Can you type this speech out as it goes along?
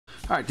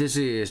All right, this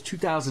is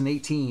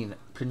 2018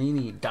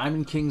 Panini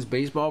Diamond Kings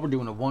Baseball. We're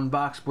doing a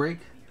one-box break.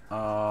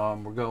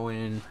 We're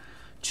going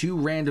 2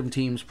 random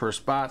teams per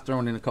spot,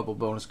 throwing in a couple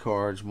bonus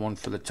cards, one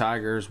for the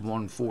Tigers,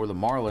 one for the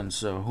Marlins.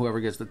 So whoever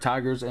gets the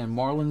Tigers and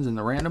Marlins in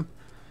the random,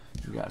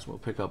 you guys will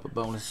pick up a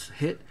bonus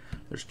hit.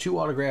 There's 2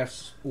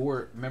 autographs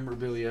or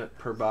memorabilia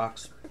per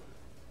box.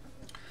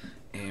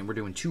 And we're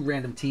doing 2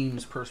 random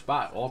teams per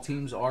spot. All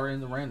teams are in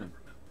the random.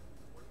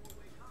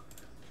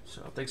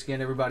 So thanks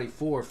again, everybody,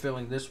 for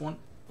filling this one.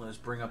 Let's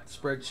bring up the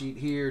spreadsheet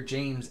here.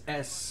 James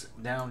S.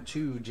 down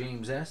to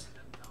James S.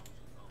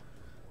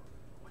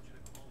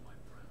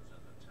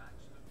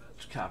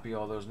 Let's copy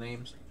all those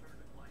names.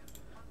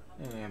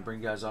 And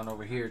bring guys on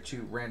over here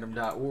to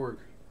random.org.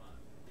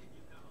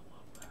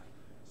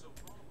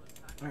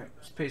 Alright,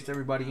 let's paste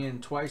everybody in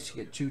twice.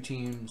 You get 2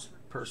 teams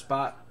per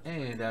spot.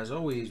 And as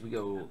always, we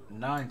go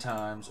 9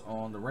 times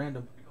on the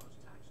random.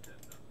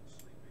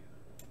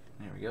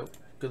 There we go.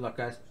 Good luck,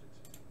 guys.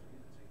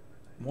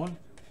 1,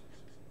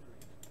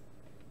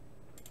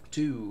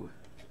 2,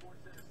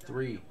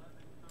 3,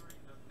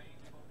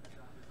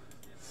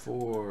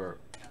 4,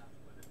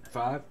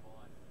 5,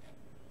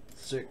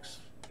 6,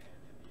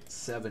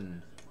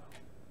 7,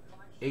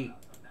 8.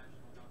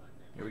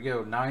 Here we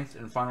go. 9th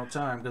and final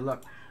time. Good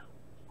luck.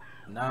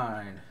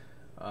 9.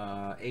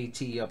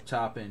 AT up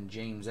top and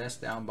James S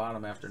down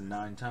bottom after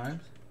 9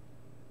 times.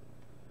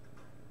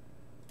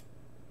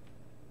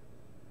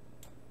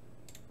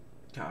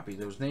 Copy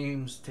those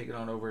names. Take it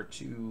on over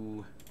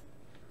to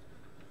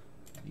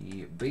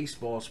the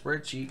baseball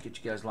spreadsheet. Get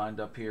you guys lined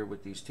up here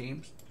with these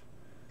teams.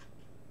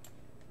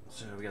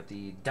 So we got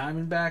the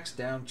Diamondbacks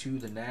down to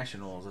the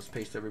Nationals. Let's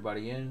paste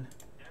everybody in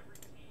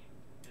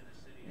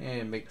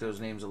and make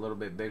those names a little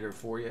bit bigger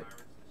for you.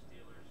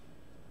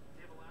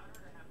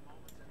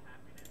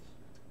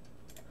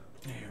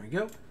 There we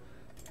go.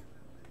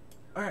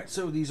 Alright,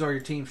 so these are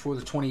your teams for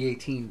the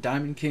 2018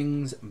 Diamond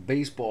Kings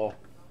Baseball.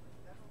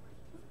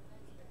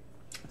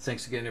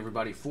 Thanks again,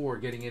 everybody, for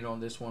getting in on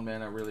this one,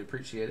 man. I really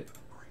appreciate it.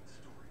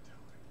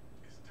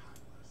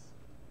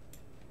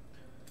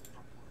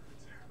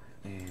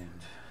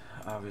 And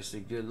obviously,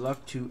 good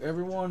luck to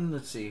everyone.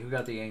 Let's see, who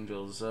got the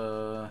Angels?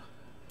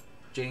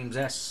 James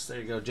S.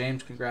 There you go,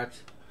 James. Congrats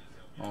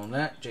on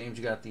that. James,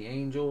 you got the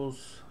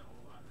Angels.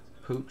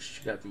 Pooch,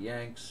 you got the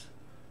Yanks.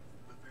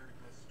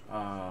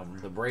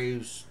 The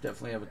Braves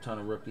definitely have a ton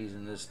of rookies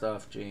in this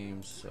stuff,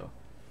 James. So,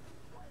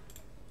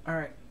 all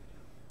right.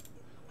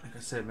 Like I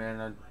said,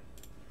 man,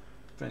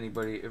 if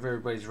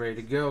everybody's ready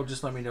to go,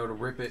 just let me know to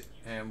rip it,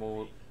 and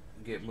we'll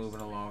get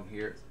moving along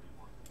here.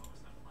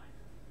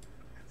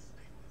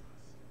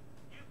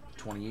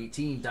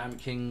 2018 Diamond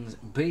Kings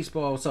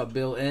Baseball. What's up,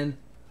 Bill N?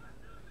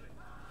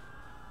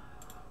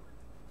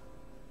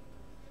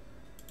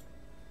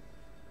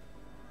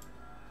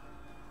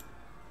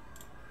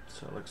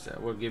 So like I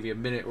said, we'll give you a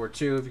minute or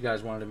two if you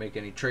guys wanted to make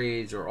any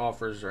trades or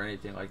offers or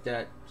anything like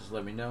that. Just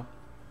let me know.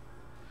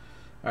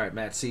 All right,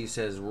 Matt C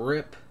says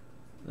rip.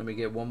 Let me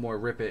get one more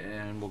rip it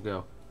and we'll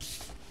go.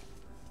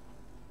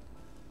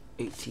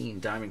 18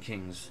 Diamond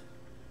Kings.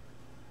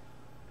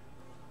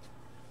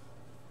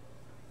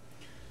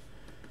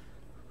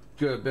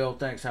 Good, Bill.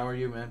 Thanks. How are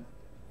you, man?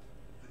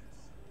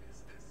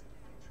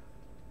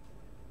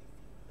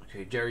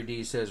 Okay, Jerry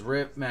D says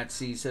rip. Matt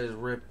C says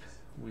rip.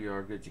 We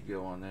are good to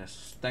go on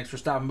this. Thanks for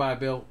stopping by,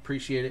 Bill.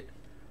 Appreciate it.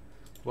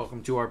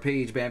 Welcome to our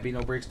page,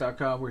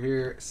 BambinoBreaks.com. We're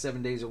here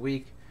 7 days a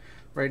week.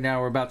 Right now,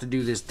 we're about to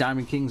do this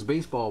Diamond Kings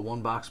Baseball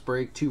one-box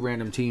break, 2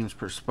 random teams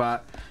per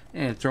spot,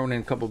 and throwing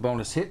in a couple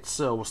bonus hits.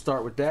 So we'll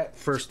start with that.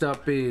 First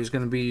up is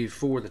going to be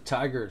for the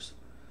Tigers.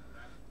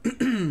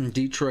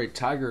 Detroit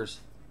Tigers.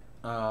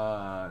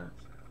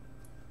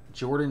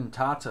 Jordan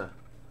Tata.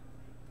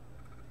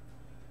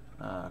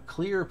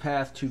 Clear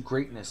Path to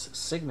Greatness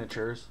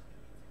signatures.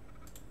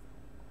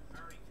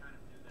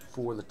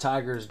 For the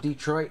Tigers,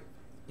 Detroit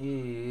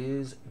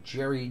is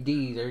Jerry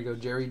D. There you go,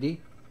 Jerry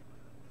D.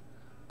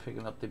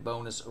 Picking up the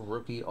bonus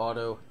rookie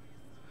auto.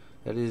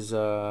 That is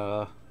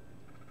Upper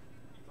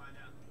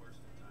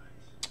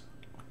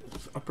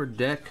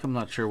Deck. I'm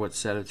not sure what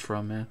set it's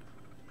from, man.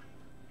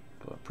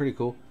 But pretty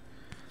cool.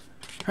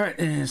 Alright,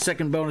 and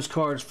second bonus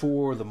cards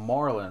for the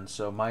Marlins.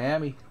 So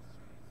Miami,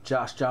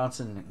 Josh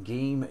Johnson,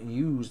 game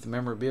used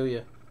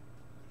memorabilia.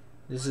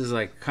 This is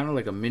like kind of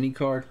like a mini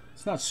card.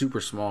 It's not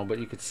super small, but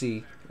you could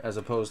see as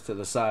opposed to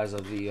the size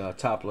of the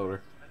top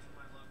loader.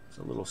 It's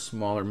a little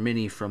smaller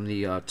mini from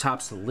the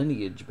Topps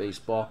Lineage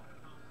Baseball.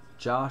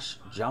 Josh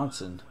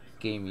Johnson,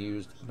 game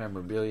used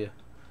memorabilia.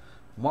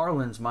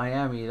 Marlins,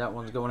 Miami. That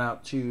one's going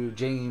out to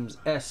James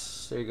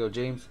S. There you go,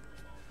 James.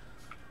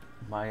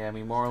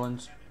 Miami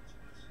Marlins.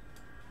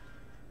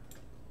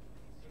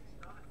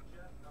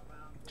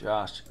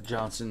 Josh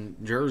Johnson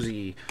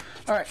jersey.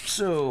 All right,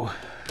 so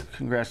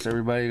congrats to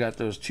everybody. Got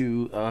those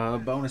 2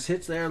 bonus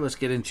hits there. Let's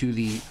get into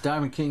the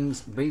Diamond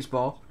Kings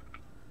Baseball.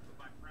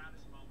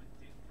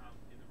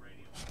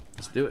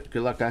 Let's do it.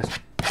 Good luck, guys.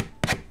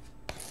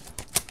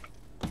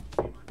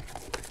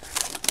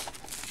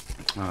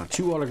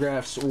 2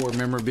 autographs or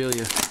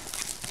memorabilia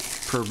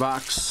per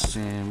box.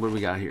 And what do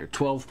we got here?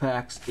 12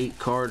 packs, 8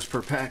 cards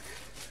per pack.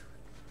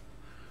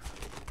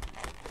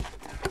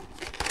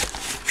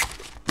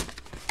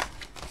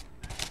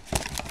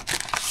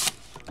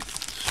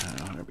 So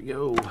there we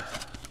go.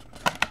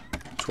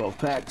 12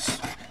 packs.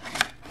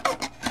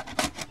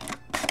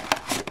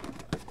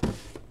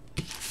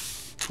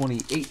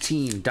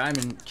 2018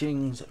 Diamond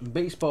Kings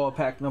Baseball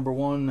pack number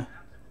 1.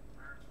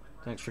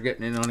 Thanks for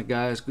getting in on it,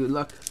 guys. Good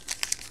luck.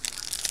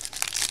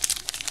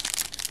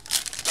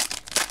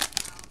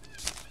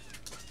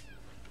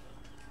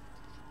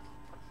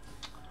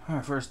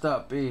 Alright, first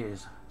up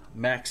is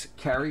Max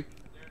Carey,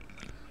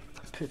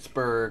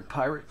 Pittsburgh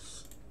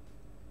Pirates.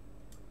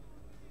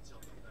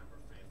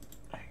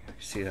 I can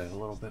see that a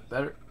little bit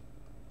better.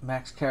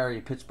 Max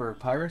Carey, Pittsburgh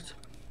Pirates.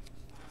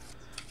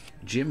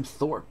 Jim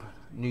Thorpe,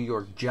 New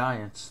York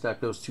Giants. That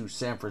goes to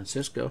San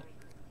Francisco.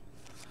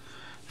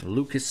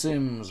 Lucas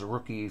Sims,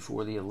 rookie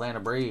for the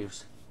Atlanta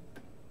Braves.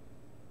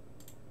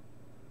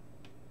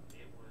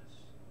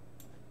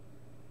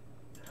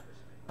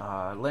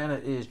 Atlanta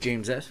is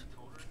James S.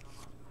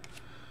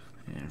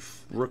 And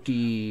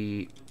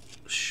rookie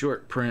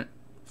short print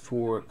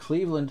for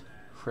Cleveland,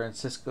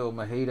 Francisco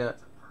Mejia.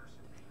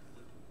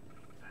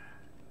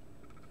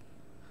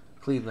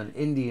 Cleveland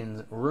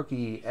Indians,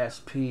 rookie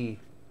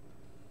SP.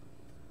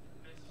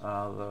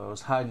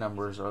 Those high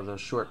numbers are the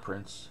short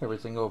prints.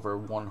 Everything over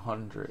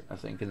 100, I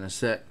think, in the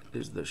set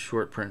is the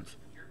short prints.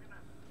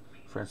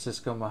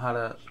 Francisco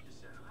Mejia.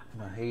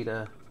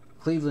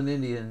 Cleveland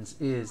Indians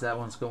is, that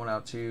one's going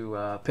out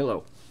to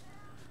Pillow.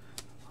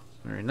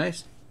 Very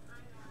nice.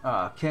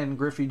 Ken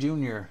Griffey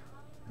Jr.,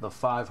 the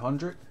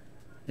 500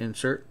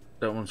 insert.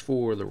 That one's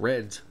for the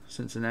Reds,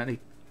 Cincinnati.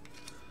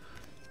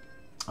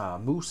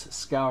 Moose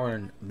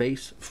Skowron,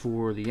 base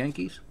for the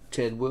Yankees.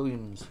 Ted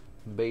Williams,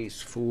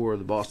 base for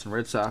the Boston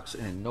Red Sox.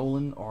 And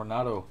Nolan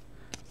Arenado,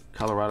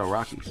 Colorado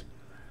Rockies.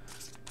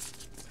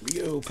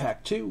 Here we go,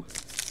 pack 2.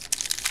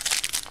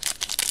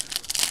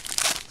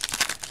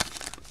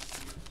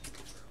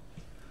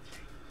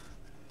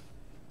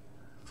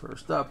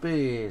 First up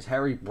is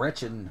Harry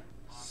Brechin,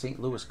 St.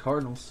 Louis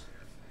Cardinals.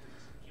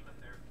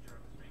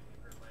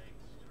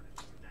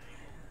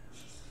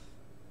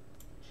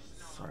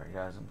 Sorry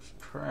guys, I'm just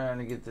trying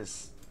to get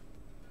this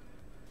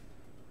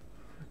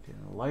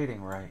freaking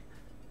lighting right.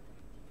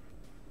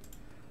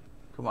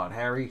 Come on,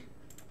 Harry.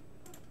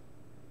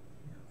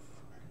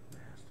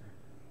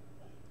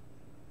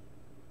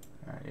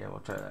 Alright, yeah, we'll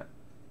try that.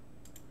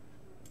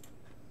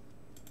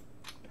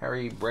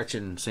 Harry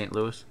Brechin, St.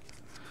 Louis.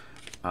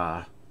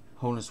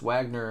 Honus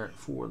Wagner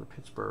for the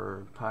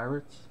Pittsburgh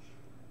Pirates.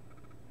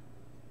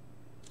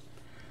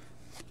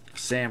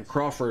 Sam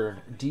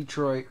Crawford,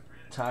 Detroit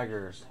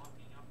Tigers.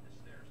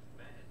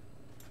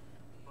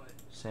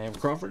 Sam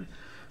Crawford.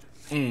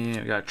 And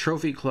we got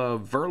Trophy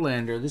Club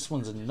Verlander. This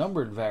one's a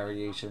numbered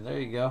variation. There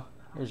you go.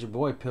 There's your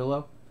boy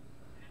Pillow.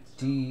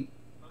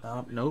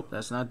 Nope,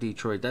 that's not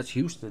Detroit. That's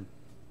Houston.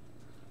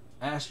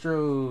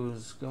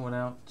 Astros going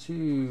out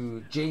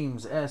to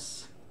James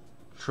S.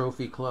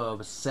 Trophy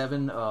Club,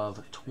 7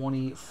 of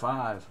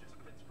 25.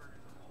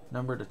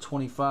 Number to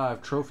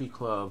 25, Trophy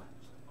Club.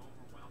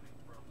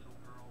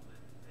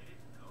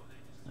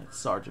 That's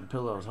Sergeant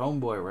Pillow's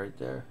homeboy right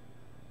there.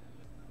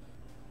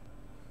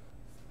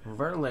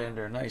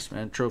 Verlander, nice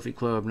man. Trophy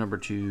Club number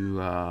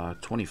to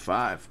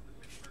 25.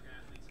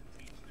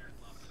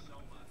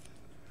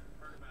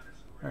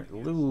 All right,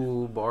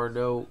 Lou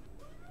Bardo,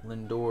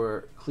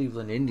 Lindor,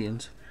 Cleveland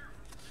Indians.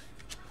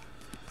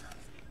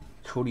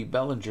 Cody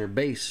Bellinger,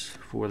 base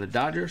for the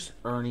Dodgers.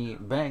 Ernie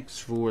Banks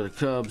for the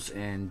Cubs.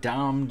 And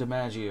Dom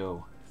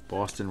DiMaggio,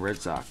 Boston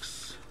Red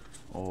Sox,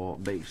 all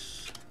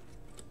base.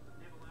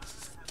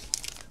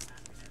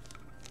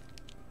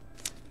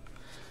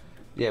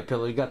 Yeah,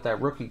 Pillow, you got that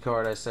rookie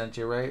card I sent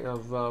you, right,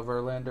 of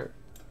Verlander?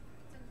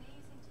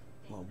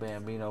 Little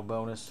Bambino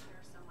bonus.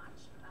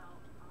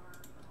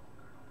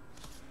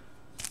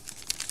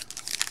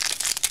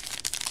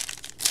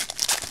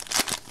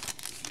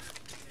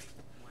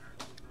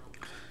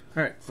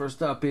 All right,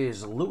 first up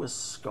is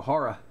Luis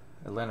Gohara,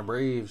 Atlanta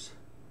Braves.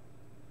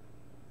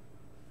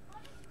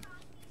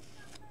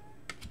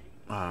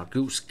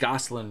 Goose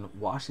Goslin,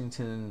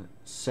 Washington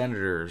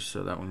Senators.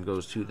 So that one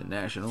goes to the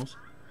Nationals.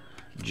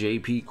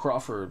 J.P.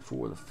 Crawford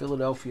for the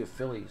Philadelphia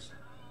Phillies.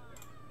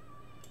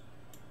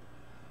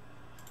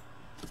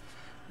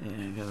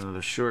 And got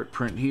another short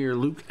print here.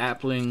 Luke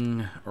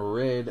Appling,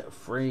 red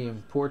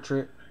frame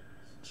portrait.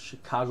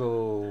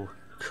 Chicago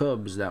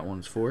Cubs, that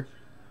one's for.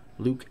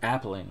 Luke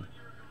Appling.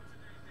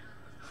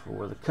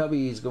 For the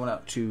Cubbies, going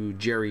out to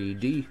Jerry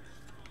D.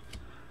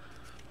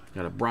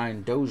 Got a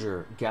Brian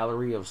Dozier,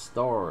 Gallery of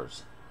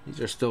Stars.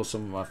 These are still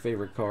some of my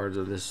favorite cards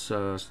of this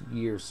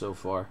year so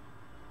far.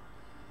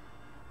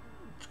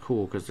 It's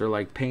cool because they're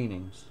like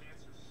paintings.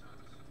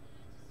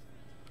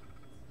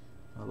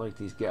 I like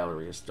these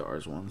Gallery of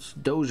Stars ones.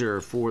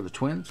 Dozier for the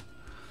Twins.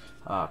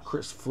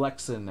 Chris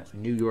Flexen,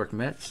 New York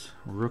Mets,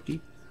 rookie.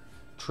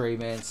 Trey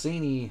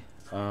Mancini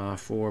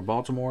for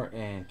Baltimore,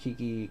 and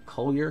Kiki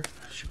Collier,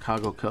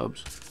 Chicago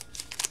Cubs.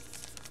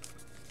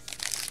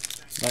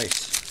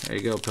 Nice. There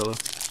you go, Pillow.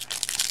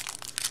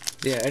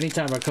 Yeah,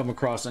 anytime I come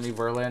across any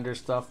Verlander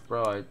stuff,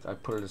 bro, I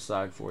put it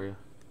aside for you.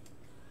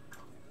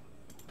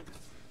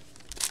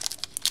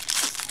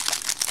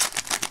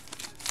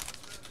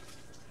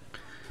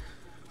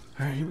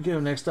 All right, here we go.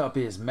 Next up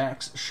is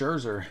Max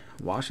Scherzer,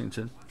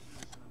 Washington.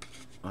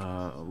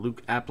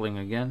 Luke Appling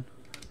again.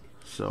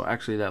 So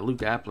actually that Luke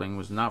Appling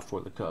was not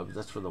for the Cubs.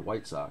 That's for the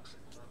White Sox.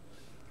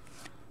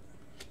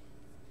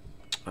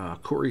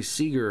 Corey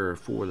Seager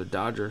for the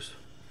Dodgers.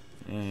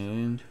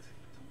 And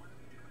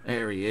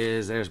there he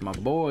is. There's my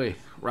boy,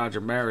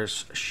 Roger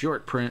Maris,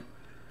 short print.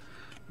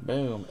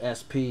 Boom.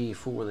 SP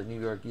for the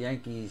New York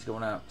Yankees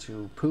going out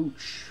to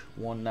Pooch.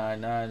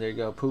 199. There you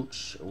go,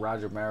 Pooch.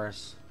 Roger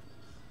Maris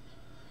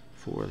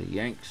for the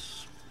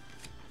Yanks.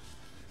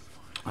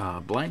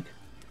 Blank.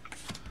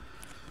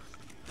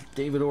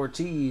 David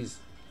Ortiz,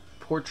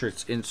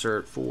 portraits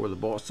insert for the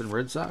Boston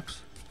Red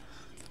Sox.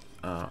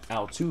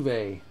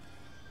 Altuve,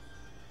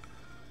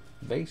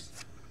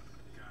 base.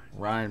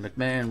 Ryan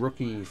McMahon,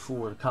 rookie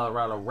for the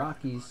Colorado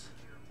Rockies.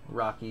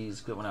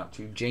 Rockies going out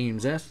to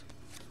James S.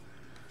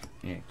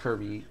 And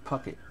Kirby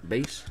Puckett,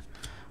 base.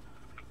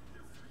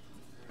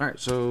 Alright,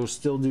 so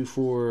still due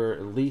for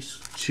at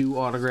least 2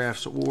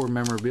 autographs or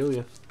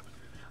memorabilia.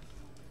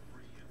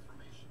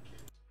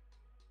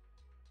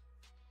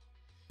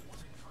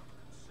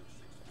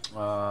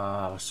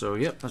 So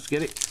yep, let's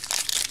get it.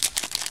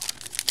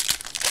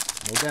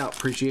 No doubt.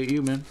 Appreciate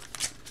you, man.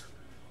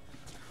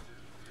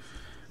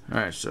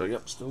 Alright, so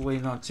yep, still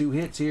waiting on 2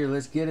 hits here.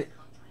 Let's get it.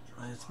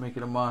 Let's make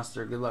it a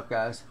monster. Good luck,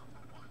 guys.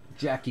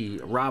 Jackie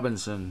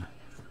Robinson,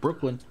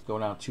 Brooklyn,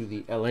 going out to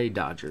the LA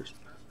Dodgers.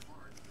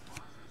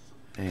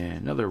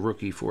 And another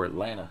rookie for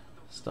Atlanta.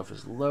 Stuff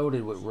is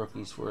loaded with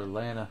rookies for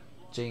Atlanta.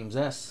 James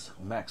S.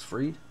 Max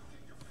Fried.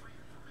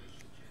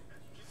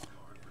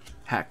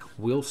 Hack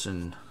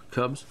Wilson,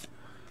 Cubs.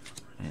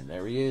 And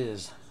there he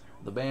is,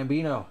 the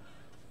Bambino,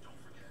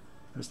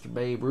 Mr.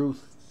 Babe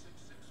Ruth.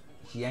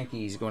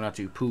 Yankees going out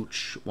to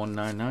Pooch,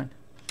 199.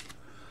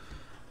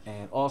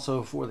 And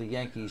also for the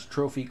Yankees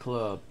Trophy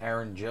Club,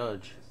 Aaron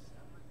Judge.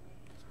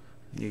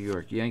 New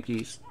York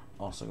Yankees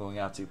also going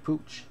out to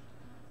Pooch.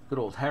 Good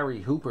old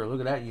Harry Hooper.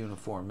 Look at that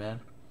uniform, man.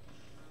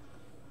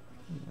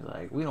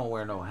 Like, we don't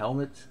wear no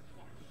helmets.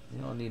 You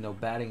don't need no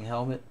batting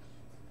helmet.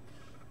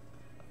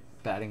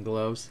 Batting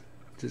gloves.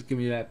 Just give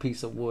me that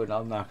piece of wood and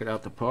I'll knock it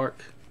out the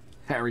park.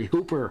 Harry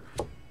Hooper,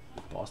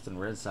 Boston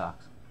Red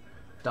Sox.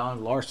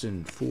 Don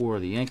Larson for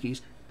the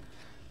Yankees.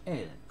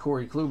 And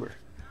Corey Kluber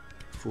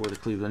for the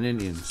Cleveland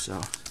Indians. So,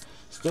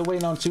 still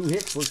waiting on 2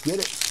 hits. Let's get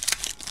it.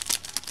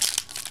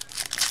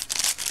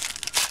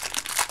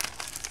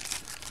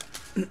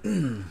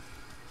 There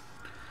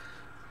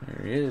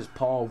he is,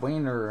 Paul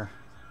Wainer,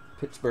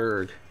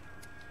 Pittsburgh.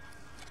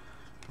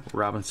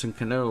 Robinson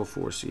Cano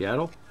for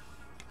Seattle.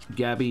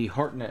 Gabby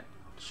Hartnett,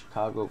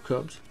 Chicago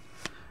Cubs.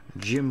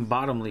 Jim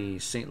Bottomley,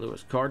 St.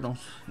 Louis Cardinals.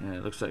 And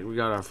it looks like we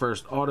got our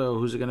first auto.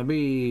 Who's it going to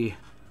be?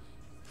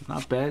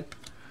 Not bad.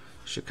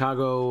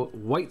 Chicago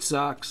White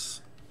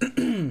Sox.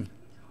 Boom.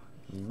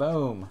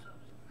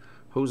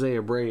 Jose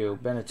Abreu,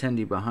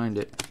 Benintendi behind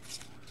it.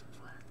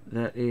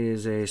 That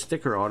is a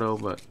sticker auto,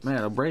 but man,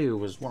 Abreu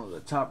was one of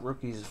the top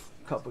rookies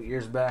a couple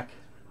years back.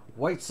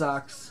 White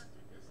Sox,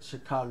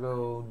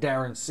 Chicago,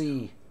 Darren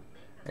C.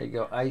 There you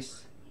go,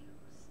 Ice.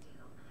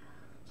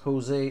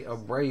 Jose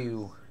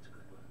Abreu,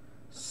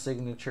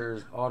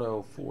 signatures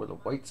auto for the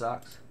White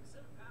Sox.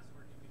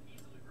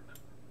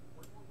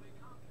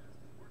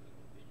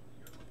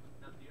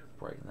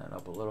 Brighten that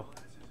up a little.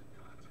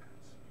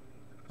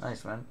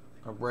 Nice, man.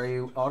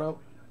 Abreu auto.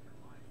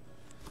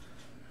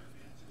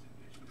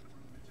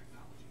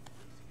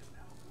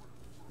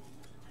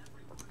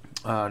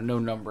 No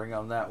numbering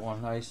on that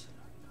one. Nice.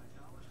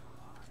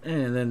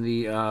 And then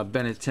the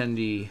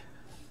Benintendi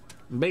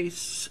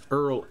base,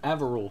 Earl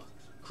Averill,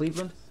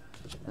 Cleveland.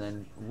 And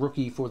then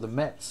rookie for the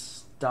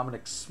Mets,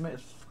 Dominic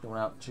Smith, going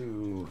out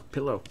to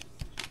Pillow.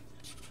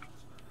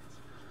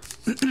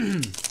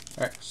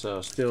 Alright,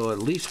 so still at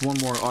least 1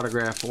 more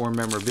autograph or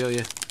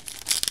memorabilia.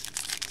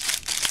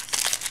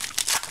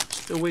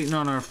 Still waiting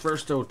on our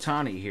first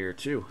Ohtani here,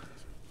 too.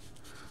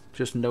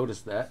 Just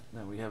noticed that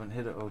we haven't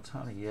hit an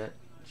Ohtani yet,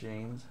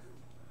 James.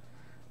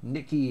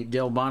 Nicky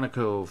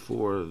Delmonico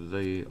for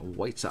the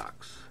White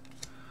Sox.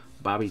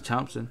 Bobby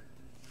Thompson.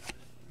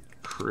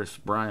 Chris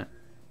Bryant.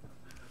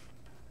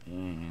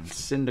 And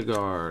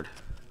Syndergaard.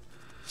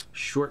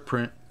 Short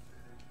print.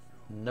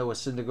 Noah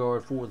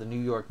Syndergaard for the New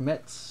York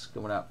Mets.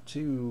 Going out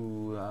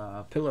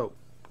to Pillow.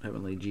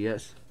 Heavenly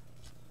GS.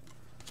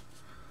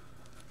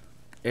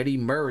 Eddie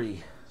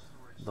Murray.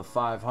 The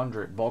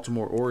 500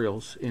 Baltimore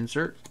Orioles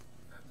insert.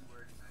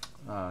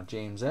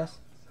 James S.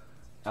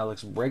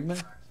 Alex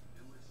Bregman.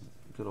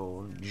 Good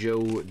old Joe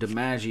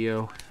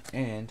DiMaggio.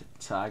 And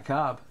Ty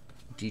Cobb.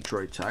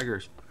 Detroit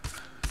Tigers.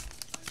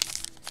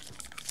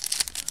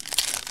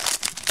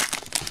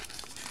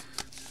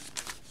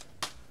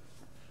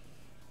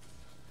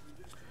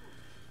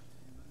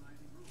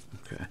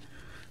 Okay.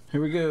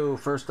 Here we go.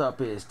 First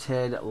up is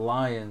Ted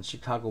Lyons,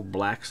 Chicago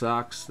Black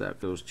Sox. That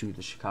goes to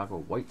the Chicago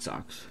White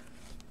Sox.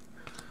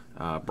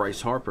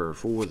 Bryce Harper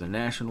for the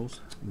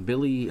Nationals.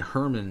 Billy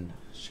Herman,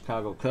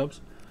 Chicago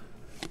Cubs.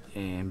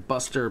 And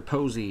Buster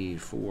Posey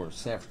for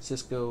San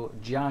Francisco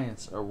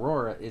Giants.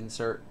 Aurora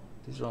insert.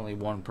 These are only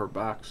one per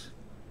box.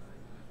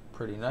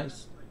 Pretty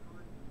nice.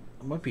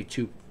 It might be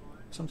two.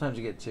 Sometimes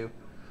you get two.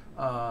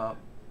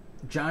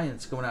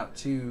 Giants going out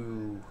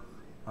to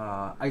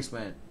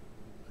Iceman.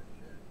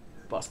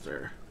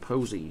 Buster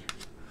Posey.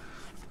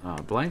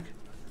 Blank.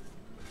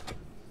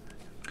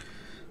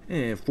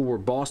 And for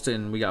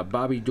Boston, we got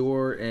Bobby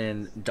Doerr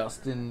and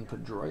Dustin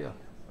Pedroia.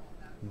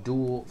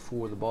 Duel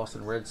for the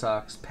Boston Red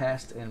Sox.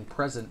 Past and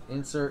present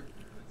insert.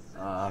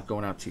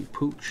 Going out to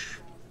Pooch.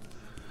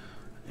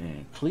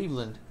 And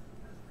Cleveland,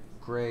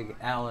 Greg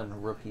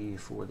Allen, rookie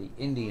for the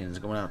Indians.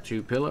 Going out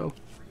to Pillow.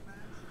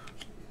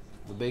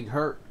 The Big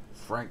Hurt,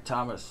 Frank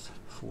Thomas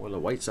for the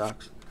White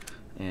Sox.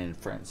 And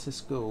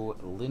Francisco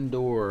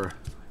Lindor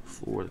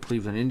for the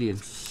Cleveland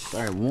Indians.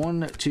 All right,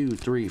 1, 2,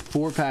 3,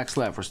 4 packs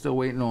left. We're still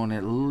waiting on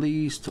at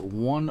least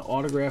one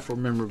autograph or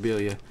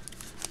memorabilia.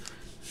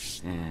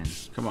 And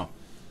come on.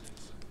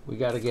 We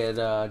got to get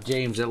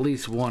James at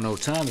least one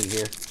Ohtani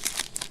here.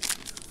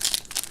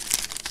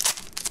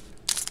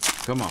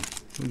 Come on.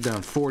 We've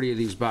done 40 of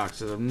these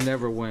boxes. I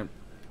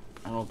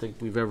don't think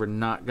we've ever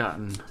not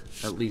gotten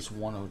at least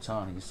one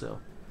Ohtani. So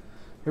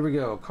here we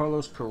go.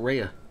 Carlos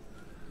Correa.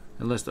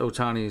 Unless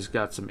Ohtani's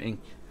got some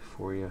ink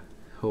for you,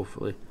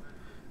 hopefully.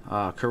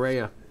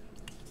 Correa,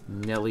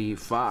 Nelly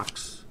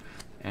Fox,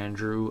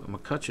 Andrew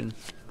McCutchen,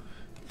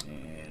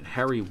 and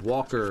Harry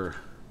Walker,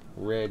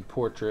 red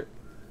portrait.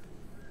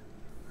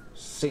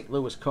 St.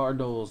 Louis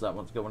Cardinals, that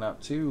one's going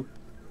out to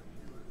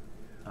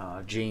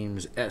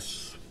James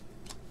S.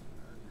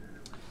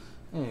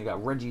 And you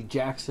got Reggie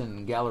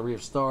Jackson, Gallery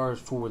of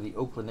Stars for the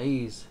Oakland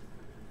A's,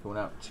 going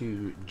out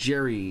to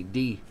Jerry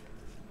D.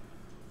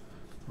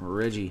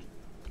 Reggie.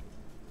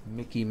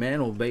 Mickey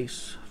Mantle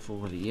base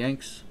for the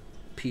Yanks.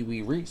 Pee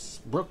Wee Reese,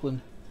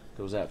 Brooklyn,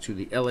 goes out to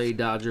the LA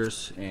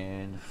Dodgers.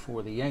 And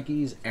for the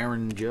Yankees,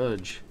 Aaron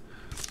Judge.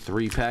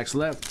 3 packs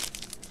left.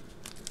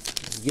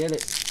 Let's get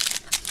it.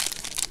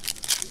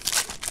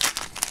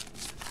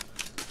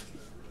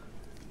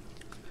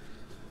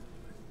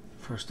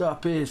 First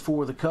up is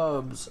for the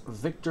Cubs,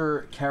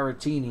 Victor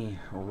Caratini,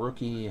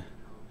 rookie,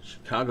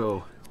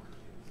 Chicago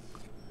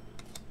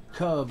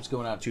Cubs,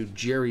 going out to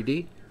Jerry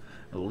D.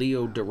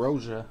 Leo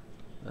DeRosa.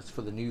 That's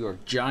for the New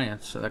York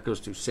Giants, so that goes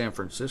to San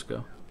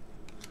Francisco.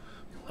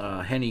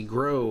 Henny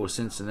Groh,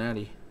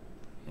 Cincinnati.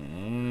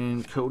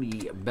 And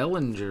Cody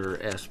Bellinger,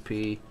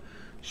 SP.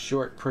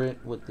 Short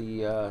print with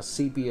the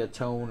sepia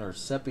tone or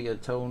sepia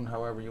tone,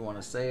 however you want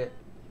to say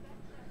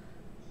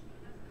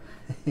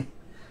it.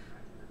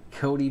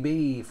 Cody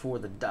B for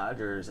the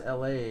Dodgers,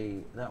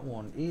 LA. That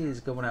one is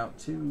going out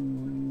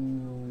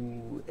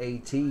to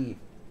AT. There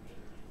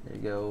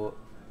you go.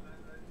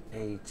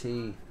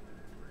 AT.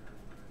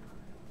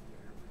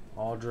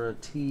 Audra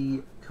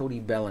T. Cody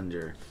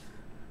Bellinger.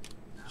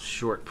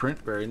 Short print,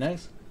 very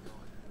nice.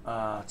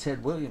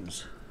 Ted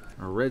Williams,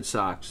 Red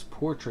Sox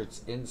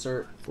portraits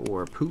insert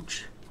for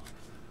Pooch.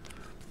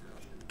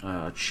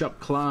 Chuck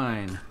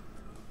Klein.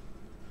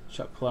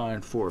 Chuck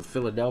Klein for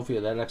Philadelphia.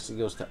 That actually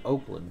goes to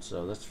Oakland,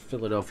 so that's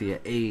Philadelphia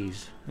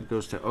A's. It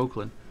goes to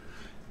Oakland.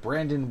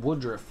 Brandon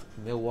Woodruff,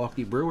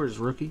 Milwaukee Brewers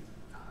rookie.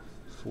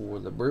 For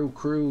the Brew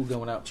Crew,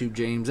 going out to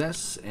James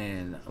S.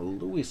 And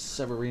Luis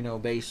Severino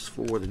base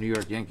for the New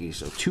York Yankees.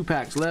 So 2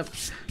 packs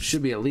left.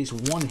 Should be at least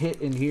one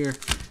hit in here.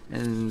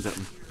 And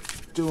I'm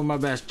doing my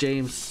best,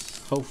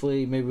 James.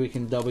 Hopefully, maybe we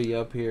can double you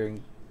up here.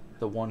 And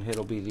the one hit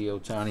will be the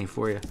Ohtani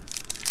for you.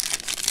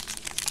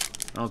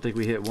 I don't think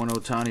we hit one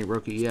Ohtani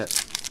rookie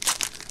yet.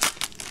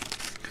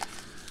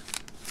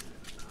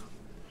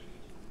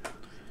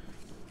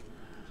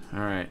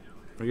 Alright.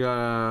 We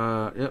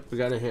got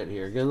a hit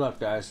here. Good luck,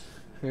 guys.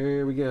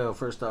 Here we go.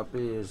 First up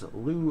is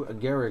Lou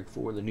Gehrig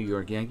for the New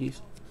York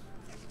Yankees.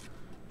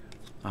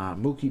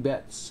 Mookie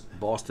Betts,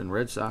 Boston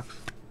Red Sox.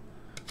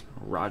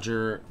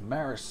 Roger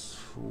Maris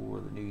for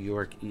the New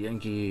York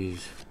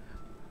Yankees.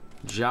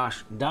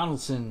 Josh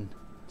Donaldson,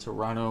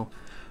 Toronto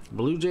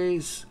Blue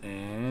Jays.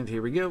 And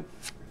here we go.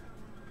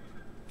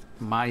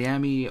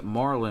 Miami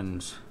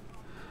Marlins.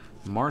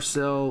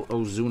 Marcell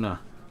Ozuna.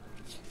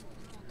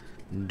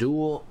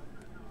 Dual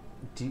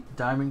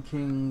Diamond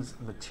Kings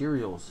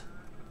materials.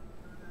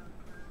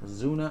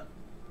 Ozuna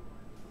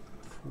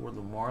for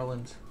the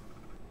Marlins.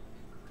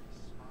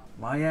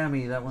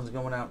 Miami, that one's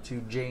going out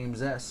to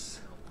James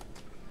S.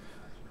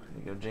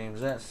 There you go,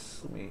 James S.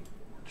 Let me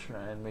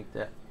try and make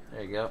that.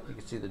 There you go. You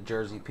can see the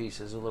jersey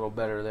pieces a little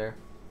better there.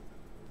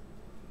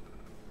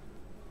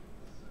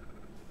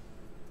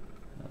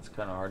 That's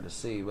kind of hard to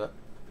see, but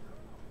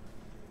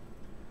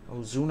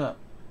Ozuna.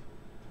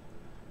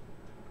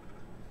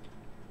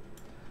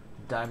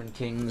 Diamond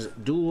Kings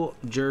dual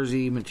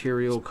jersey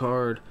material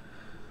card.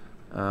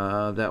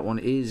 That one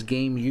is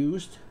game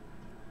used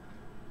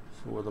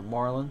for the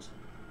Marlins.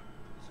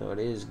 So it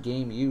is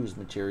game used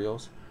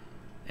materials.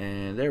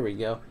 And there we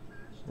go.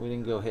 We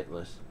didn't go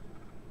hitless.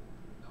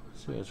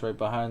 See what's right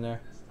behind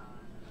there?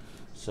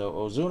 So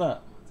Ozuna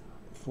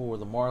for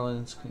the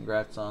Marlins.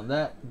 Congrats on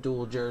that.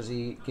 Dual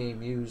jersey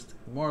game used.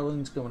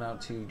 Marlins going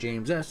out to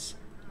James S.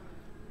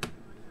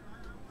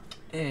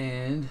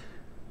 And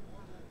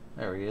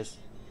there he is.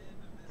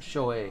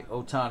 Shohei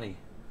Ohtani.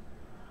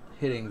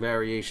 Hitting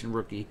variation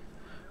rookie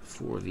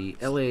for the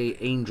LA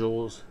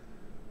Angels.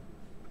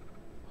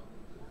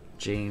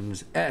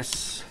 James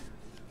S.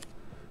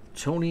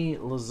 Tony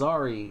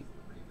Lazzari,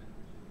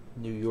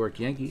 New York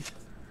Yankees.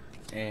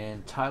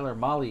 And Tyler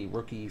Mahle,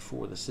 rookie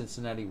for the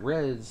Cincinnati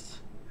Reds,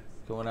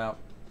 going out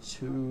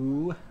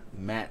to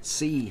Matt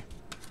C.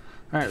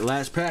 All right,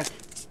 last pack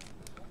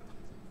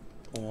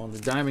on the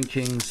Diamond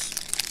Kings.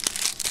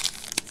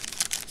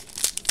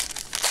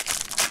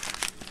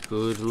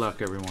 Good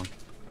luck, everyone.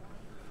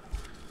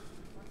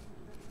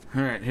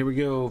 All right, here we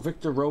go.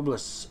 Victor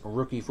Robles,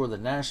 rookie for the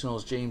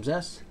Nationals, James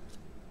S.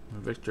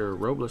 Victor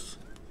Robles.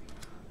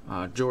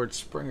 George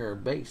Springer,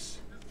 base.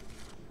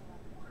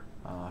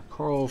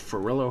 Carl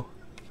Ferrello.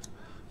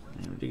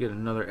 And we did get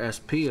another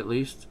SP at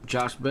least.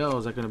 Josh Bell,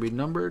 is that going to be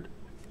numbered?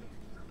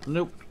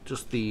 Nope,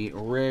 just the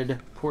red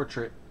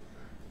portrait.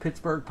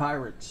 Pittsburgh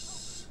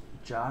Pirates,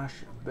 Josh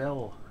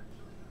Bell.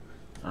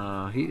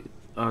 Oh yeah,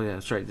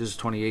 that's right. This is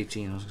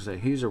 2018. I was going to say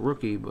he's a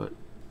rookie, but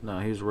no,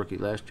 he was a rookie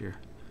last year.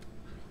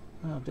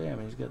 Oh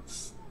damn, he's got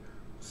the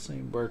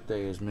same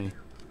birthday as me.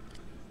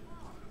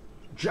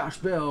 Josh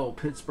Bell,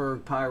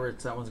 Pittsburgh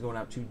Pirates. That one's going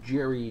out to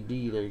Jerry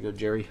D. There you go,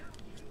 Jerry.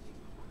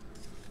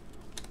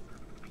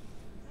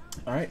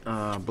 All right,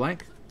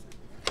 blank.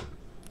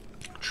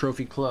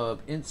 Trophy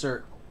Club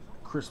insert.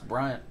 Chris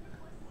Bryant.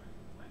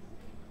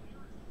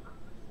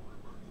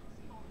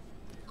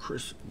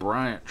 Chris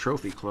Bryant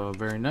Trophy Club,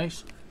 very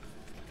nice.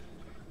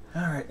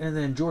 All right, and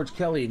then George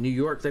Kelly, New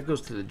York. That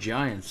goes to the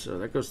Giants. So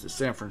that goes to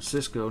San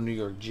Francisco, New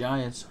York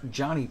Giants.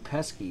 Johnny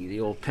Pesky,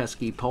 the old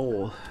pesky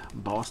pole,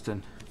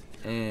 Boston.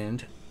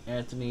 And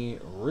Anthony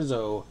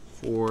Rizzo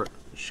for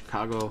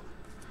Chicago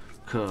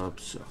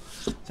Cubs.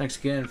 So thanks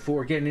again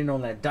for getting in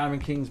on that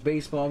Diamond Kings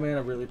baseball, man.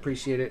 I really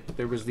appreciate it.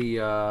 There was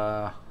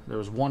there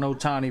was one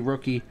Ohtani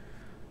rookie,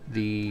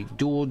 the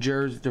dual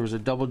jersey. There was a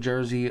double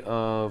jersey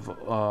of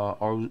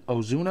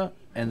Ozuna,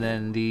 and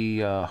then the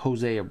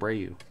Jose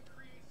Abreu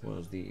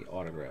was the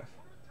autograph.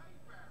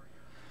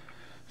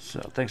 So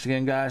thanks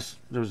again, guys.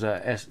 There was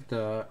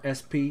the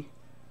SP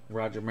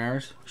Roger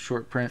Maris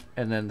short print,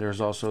 and then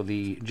there's also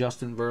the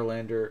Justin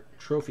Verlander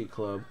Trophy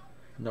Club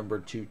number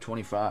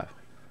 225.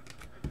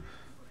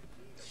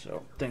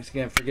 So thanks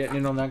again for getting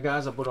in on that,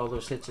 guys. I'll put all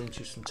those hits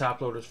into some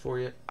top loaders for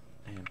you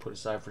and put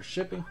aside for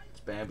shipping. It's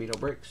Bambino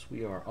Breaks.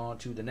 We are on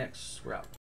to the next route.